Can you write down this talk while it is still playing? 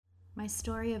My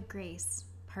Story of Grace,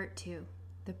 Part 2,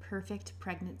 The Perfect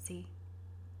Pregnancy.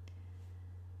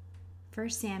 1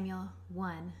 Samuel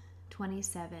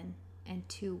 1:27 and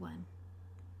 2:1.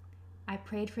 I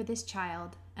prayed for this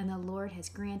child, and the Lord has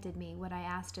granted me what I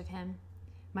asked of him.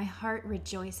 My heart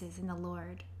rejoices in the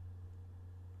Lord.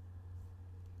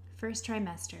 First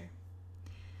trimester.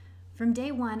 From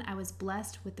day one, I was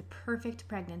blessed with the perfect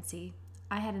pregnancy.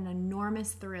 I had an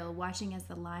enormous thrill watching as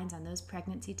the lines on those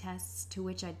pregnancy tests, to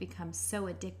which I'd become so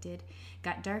addicted,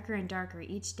 got darker and darker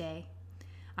each day.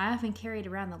 I often carried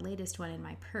around the latest one in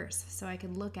my purse so I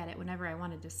could look at it whenever I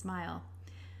wanted to smile.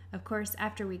 Of course,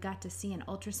 after we got to see an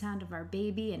ultrasound of our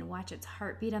baby and watch its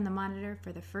heartbeat on the monitor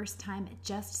for the first time at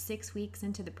just 6 weeks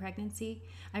into the pregnancy,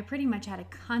 I pretty much had a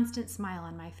constant smile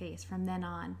on my face from then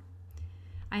on.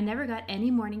 I never got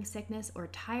any morning sickness or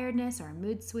tiredness or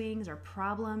mood swings or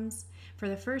problems. For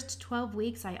the first 12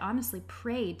 weeks, I honestly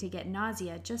prayed to get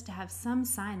nausea just to have some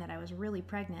sign that I was really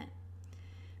pregnant.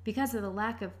 Because of the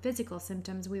lack of physical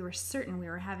symptoms, we were certain we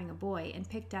were having a boy and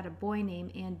picked out a boy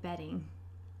named Ann Betting.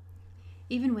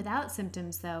 Even without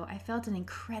symptoms, though, I felt an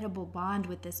incredible bond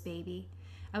with this baby.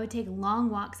 I would take long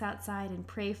walks outside and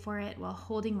pray for it while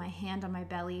holding my hand on my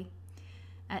belly.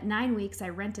 At 9 weeks, I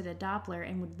rented a Doppler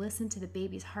and would listen to the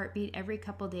baby's heartbeat every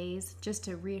couple days just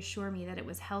to reassure me that it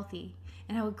was healthy,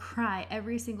 and I would cry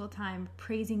every single time,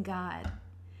 praising God.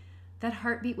 That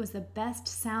heartbeat was the best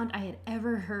sound I had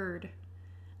ever heard.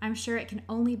 I'm sure it can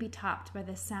only be topped by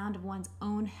the sound of one's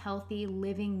own healthy,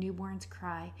 living newborn's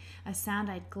cry, a sound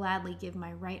I'd gladly give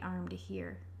my right arm to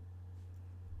hear.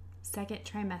 Second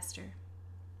trimester.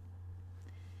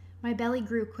 My belly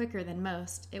grew quicker than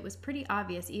most. It was pretty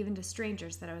obvious even to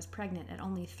strangers that I was pregnant at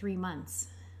only 3 months.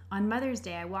 On Mother's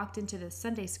Day, I walked into the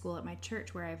Sunday school at my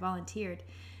church where I volunteered,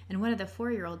 and one of the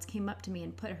 4-year-olds came up to me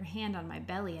and put her hand on my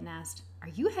belly and asked, "Are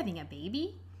you having a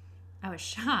baby?" I was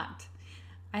shocked.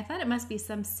 I thought it must be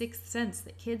some sixth sense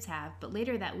that kids have, but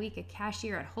later that week, a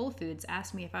cashier at Whole Foods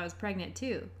asked me if I was pregnant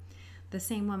too. The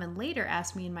same woman later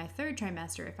asked me in my 3rd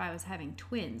trimester if I was having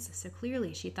twins, so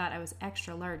clearly she thought I was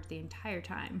extra large the entire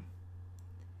time.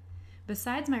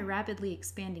 Besides my rapidly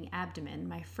expanding abdomen,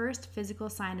 my first physical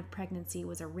sign of pregnancy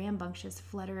was a rambunctious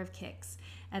flutter of kicks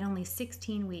at only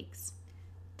 16 weeks.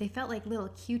 They felt like little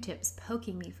Q-tips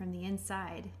poking me from the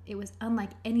inside. It was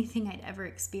unlike anything I'd ever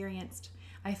experienced.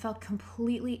 I felt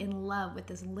completely in love with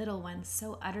this little one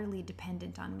so utterly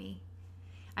dependent on me.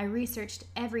 I researched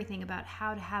everything about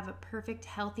how to have a perfect,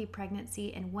 healthy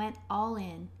pregnancy and went all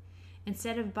in.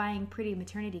 Instead of buying pretty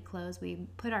maternity clothes, we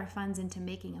put our funds into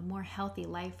making a more healthy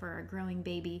life for our growing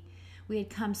baby. We had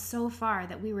come so far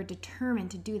that we were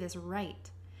determined to do this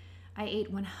right. I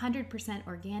ate 100%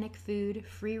 organic food,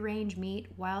 free-range meat,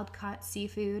 wild-caught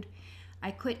seafood.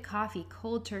 I quit coffee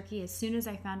cold turkey as soon as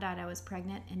I found out I was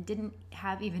pregnant and didn't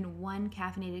have even one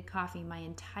caffeinated coffee my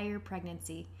entire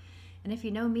pregnancy. And if you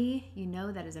know me, you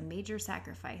know that is a major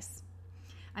sacrifice.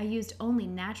 I used only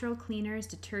natural cleaners,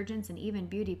 detergents, and even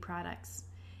beauty products.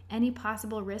 Any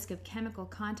possible risk of chemical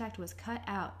contact was cut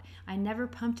out. I never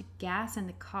pumped gas in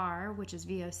the car, which is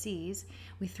VOCs.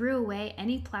 We threw away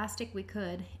any plastic we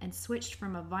could and switched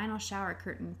from a vinyl shower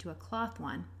curtain to a cloth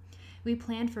one. We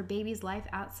planned for baby's life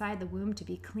outside the womb to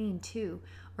be clean too.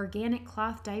 Organic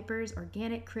cloth diapers,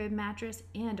 organic crib mattress,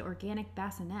 and organic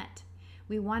bassinet.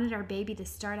 We wanted our baby to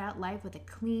start out life with a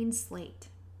clean slate.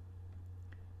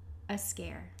 A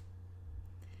scare.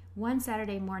 One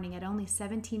Saturday morning at only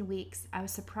 17 weeks, I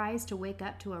was surprised to wake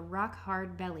up to a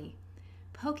rock-hard belly.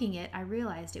 Poking it, I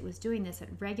realized it was doing this at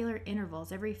regular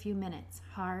intervals every few minutes.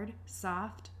 Hard,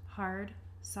 soft, hard,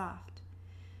 soft.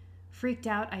 Freaked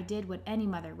out, I did what any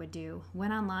mother would do,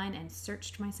 went online and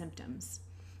searched my symptoms.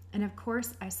 And of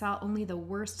course, I saw only the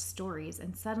worst stories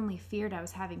and suddenly feared I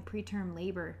was having preterm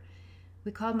labor.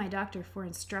 We called my doctor for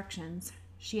instructions.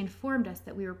 She informed us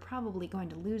that we were probably going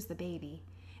to lose the baby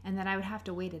and that I would have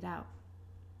to wait it out.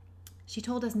 She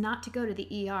told us not to go to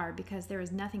the ER because there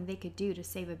was nothing they could do to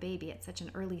save a baby at such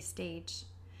an early stage.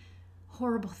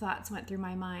 Horrible thoughts went through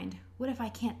my mind. What if I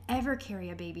can't ever carry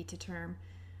a baby to term?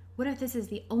 What if this is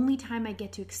the only time I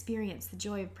get to experience the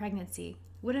joy of pregnancy?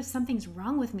 What if something's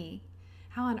wrong with me?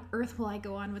 How on earth will I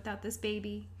go on without this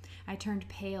baby? I turned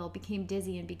pale, became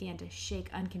dizzy, and began to shake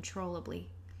uncontrollably.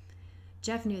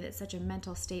 Jeff knew that such a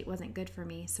mental state wasn't good for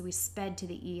me, so we sped to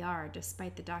the ER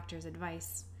despite the doctor's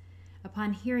advice.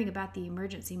 Upon hearing about the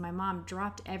emergency, my mom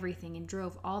dropped everything and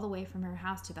drove all the way from her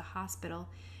house to the hospital,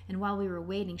 and while we were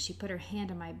waiting, she put her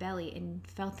hand on my belly and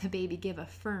felt the baby give a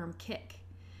firm kick.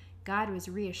 God was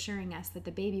reassuring us that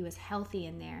the baby was healthy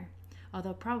in there,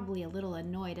 although probably a little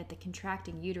annoyed at the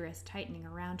contracting uterus tightening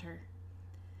around her.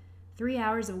 3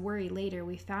 hours of worry later,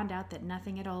 we found out that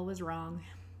nothing at all was wrong.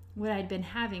 What I'd been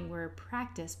having were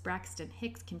practice Braxton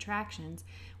Hicks contractions,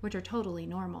 which are totally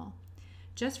normal.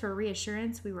 Just for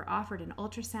reassurance, we were offered an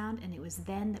ultrasound, and it was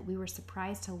then that we were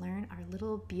surprised to learn our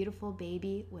little beautiful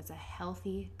baby was a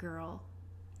healthy girl.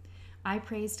 I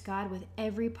praised God with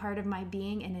every part of my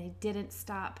being, and it didn't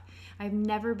stop. I've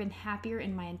never been happier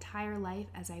in my entire life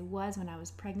as I was when I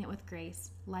was pregnant with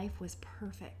Grace. Life was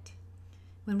perfect.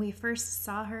 When we first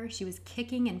saw her, she was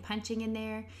kicking and punching in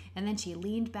there, and then she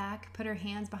leaned back, put her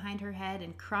hands behind her head,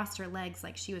 and crossed her legs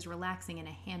like she was relaxing in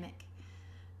a hammock.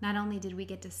 Not only did we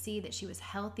get to see that she was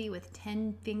healthy with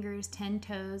 10 fingers, 10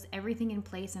 toes, everything in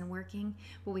place and working,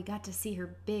 but we got to see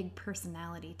her big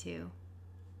personality too.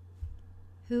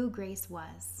 Who Grace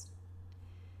was.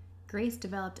 Grace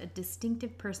developed a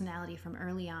distinctive personality from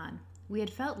early on. We had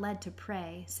felt led to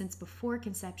pray since before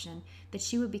conception that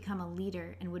she would become a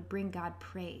leader and would bring God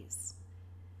praise.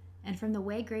 And from the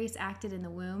way Grace acted in the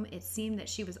womb, it seemed that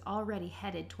she was already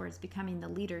headed towards becoming the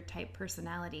leader-type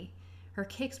personality. Her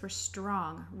kicks were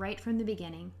strong right from the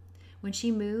beginning. When she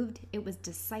moved, it was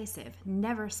decisive,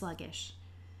 never sluggish.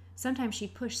 Sometimes she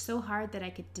pushed so hard that I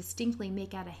could distinctly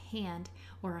make out a hand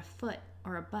or a foot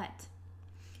or a butt.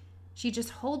 She'd just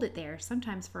hold it there,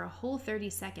 sometimes for a whole 30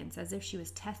 seconds, as if she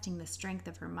was testing the strength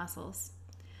of her muscles.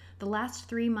 The last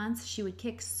 3 months, she would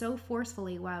kick so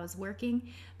forcefully while I was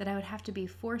working that I would have to be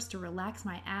forced to relax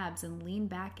my abs and lean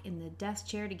back in the desk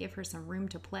chair to give her some room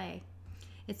to play.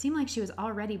 It seemed like she was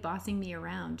already bossing me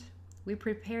around. We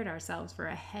prepared ourselves for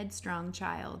a headstrong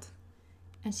child.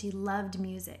 And she loved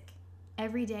music.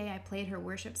 Every day I played her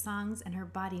worship songs, and her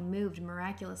body moved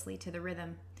miraculously to the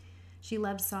rhythm. She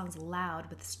loved songs loud,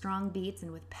 with strong beats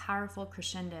and with powerful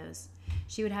crescendos.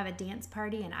 She would have a dance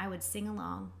party, and I would sing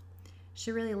along.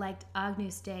 She really liked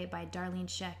Agnus Dei by Darlene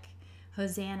Zschech,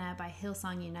 Hosanna by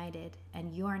Hillsong United,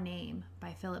 and Your Name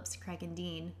by Phillips Craig and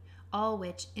Dean, all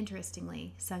which,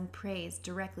 interestingly, sung praise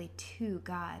directly to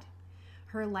God.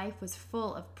 Her life was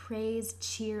full of praise,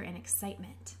 cheer, and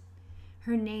excitement.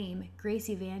 Her name,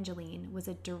 Grace Evangeline, was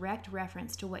a direct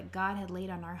reference to what God had laid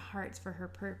on our hearts for her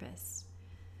purpose.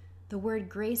 The word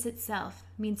grace itself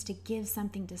means to give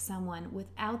something to someone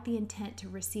without the intent to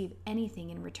receive anything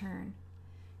in return.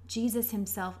 Jesus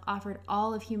himself offered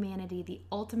all of humanity the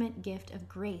ultimate gift of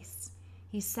grace.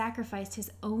 He sacrificed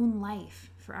his own life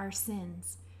for our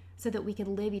sins so that we could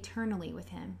live eternally with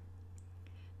him.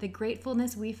 The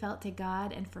gratefulness we felt to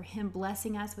God and for him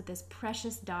blessing us with this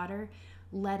precious daughter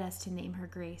led us to name her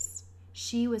Grace.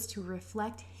 She was to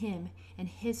reflect him and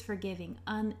his forgiving,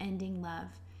 unending love.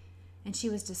 And she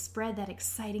was to spread that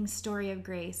exciting story of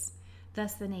grace,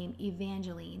 thus the name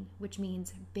Evangeline, which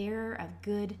means bearer of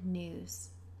good news.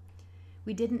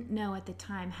 We didn't know at the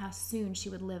time how soon she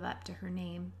would live up to her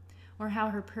name, or how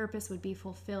her purpose would be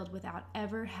fulfilled without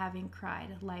ever having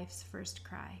cried life's first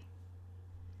cry.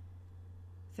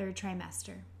 3rd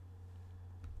trimester.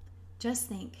 Just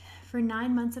think, for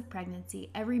 9 months of pregnancy,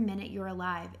 every minute you're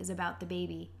alive is about the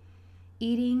baby.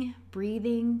 Eating,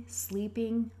 breathing,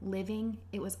 sleeping, living,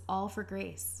 it was all for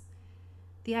Grace.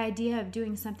 The idea of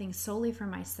doing something solely for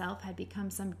myself had become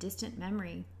some distant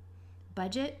memory.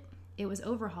 Budget? It was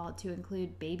overhauled to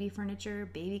include baby furniture,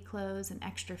 baby clothes, and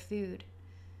extra food.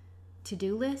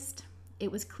 To-do list?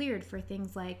 It was cleared for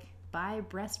things like buy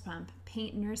breast pump,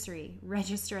 paint nursery,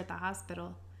 register at the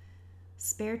hospital.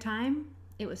 Spare time?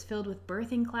 It was filled with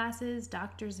birthing classes,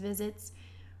 doctor's visits,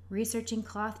 researching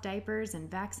cloth diapers and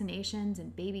vaccinations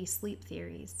and baby sleep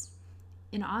theories.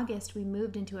 In August, we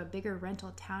moved into a bigger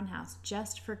rental townhouse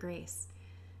just for Grace,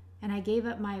 and I gave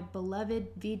up my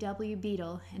beloved VW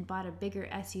Beetle and bought a bigger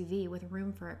SUV with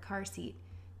room for a car seat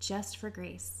just for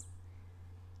Grace.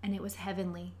 And it was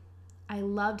heavenly. I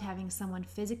loved having someone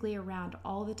physically around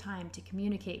all the time to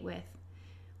communicate with.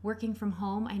 Working from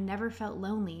home, I never felt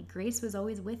lonely. Grace was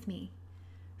always with me.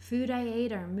 Food I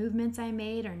ate or movements I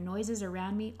made or noises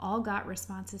around me all got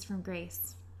responses from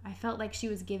Grace. I felt like she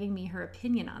was giving me her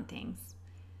opinion on things.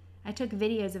 I took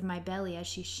videos of my belly as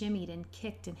she shimmied and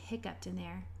kicked and hiccuped in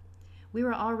there. We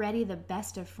were already the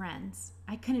best of friends.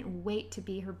 I couldn't wait to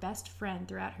be her best friend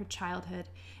throughout her childhood,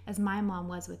 as my mom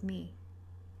was with me.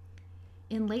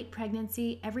 In late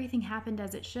pregnancy, everything happened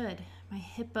as it should. My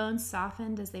hip bones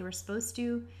softened as they were supposed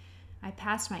to. I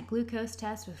passed my glucose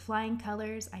test with flying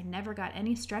colors. I never got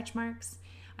any stretch marks.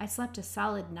 I slept a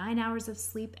solid 9 hours of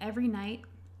sleep every night.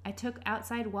 I took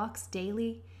outside walks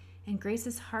daily, and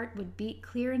Grace's heart would beat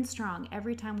clear and strong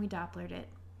every time we Dopplered it.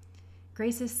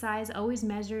 Grace's size always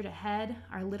measured ahead,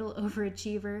 our little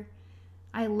overachiever.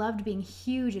 I loved being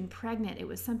huge and pregnant. It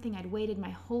was something I'd waited my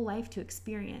whole life to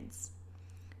experience.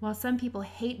 While some people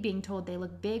hate being told they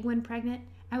look big when pregnant,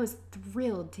 I was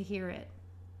thrilled to hear it.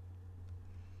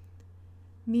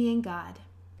 Me and God.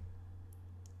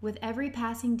 With every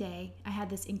passing day, I had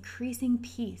this increasing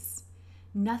peace.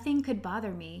 Nothing could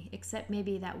bother me except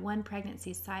maybe that one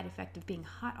pregnancy side effect of being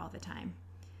hot all the time.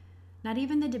 Not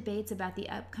even the debates about the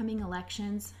upcoming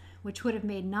elections, which would have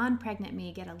made non-pregnant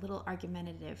me get a little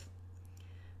argumentative.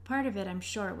 Part of it, I'm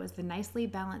sure, was the nicely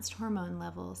balanced hormone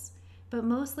levels, but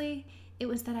mostly it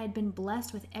was that I'd been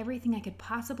blessed with everything I could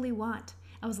possibly want.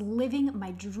 I was living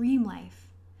my dream life.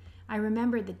 I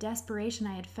remembered the desperation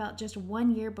I had felt just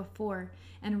 1 year before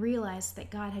and realized that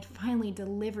God had finally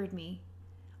delivered me.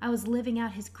 I was living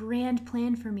out his grand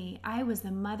plan for me. I was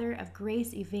the mother of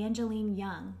Grace Evangeline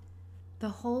Young. The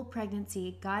whole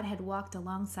pregnancy, God had walked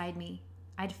alongside me.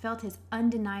 I'd felt his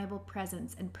undeniable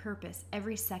presence and purpose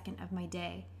every second of my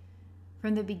day.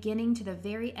 From the beginning to the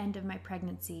very end of my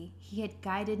pregnancy, he had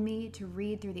guided me to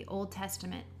read through the Old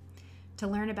Testament, to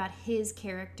learn about his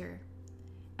character.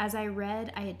 As I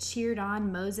read, I had cheered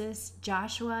on Moses,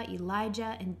 Joshua,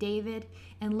 Elijah, and David,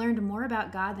 and learned more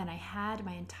about God than I had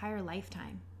my entire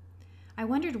lifetime. I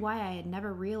wondered why I had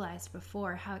never realized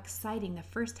before how exciting the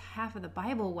first half of the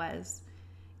Bible was.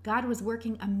 God was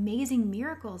working amazing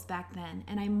miracles back then,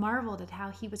 and I marveled at how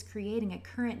he was creating a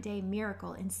current-day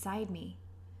miracle inside me.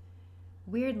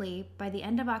 Weirdly, by the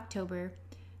end of October,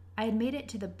 I had made it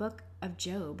to the book of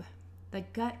Job, the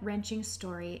gut-wrenching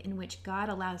story in which God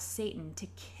allows Satan to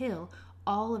kill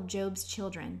all of Job's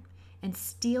children and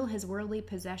steal his worldly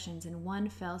possessions in one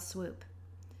fell swoop.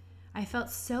 I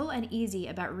felt so uneasy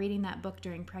about reading that book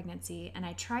during pregnancy, and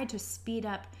I tried to speed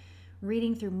up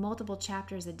reading through multiple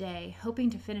chapters a day, hoping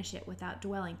to finish it without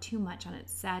dwelling too much on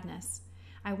its sadness.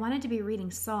 I wanted to be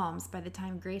reading Psalms by the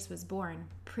time Grace was born,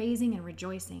 praising and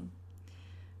rejoicing.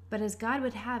 But as God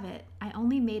would have it, I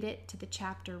only made it to the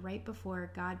chapter right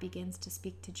before God begins to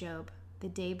speak to Job, the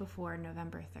day before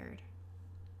November 3rd.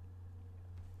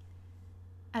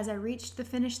 As I reached the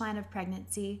finish line of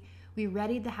pregnancy, we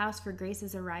readied the house for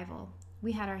Grace's arrival.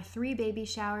 We had our 3 baby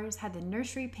showers, had the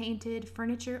nursery painted,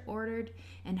 furniture ordered,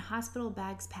 and hospital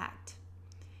bags packed.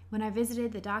 When I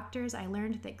visited the doctors, I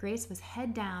learned that Grace was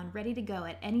head down, ready to go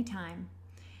at any time.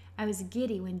 I was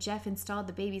giddy when Jeff installed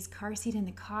the baby's car seat in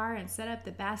the car and set up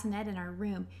the bassinet in our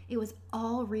room. It was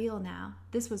all real now.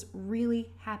 This was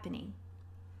really happening.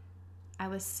 I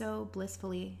was so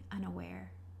blissfully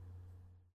unaware.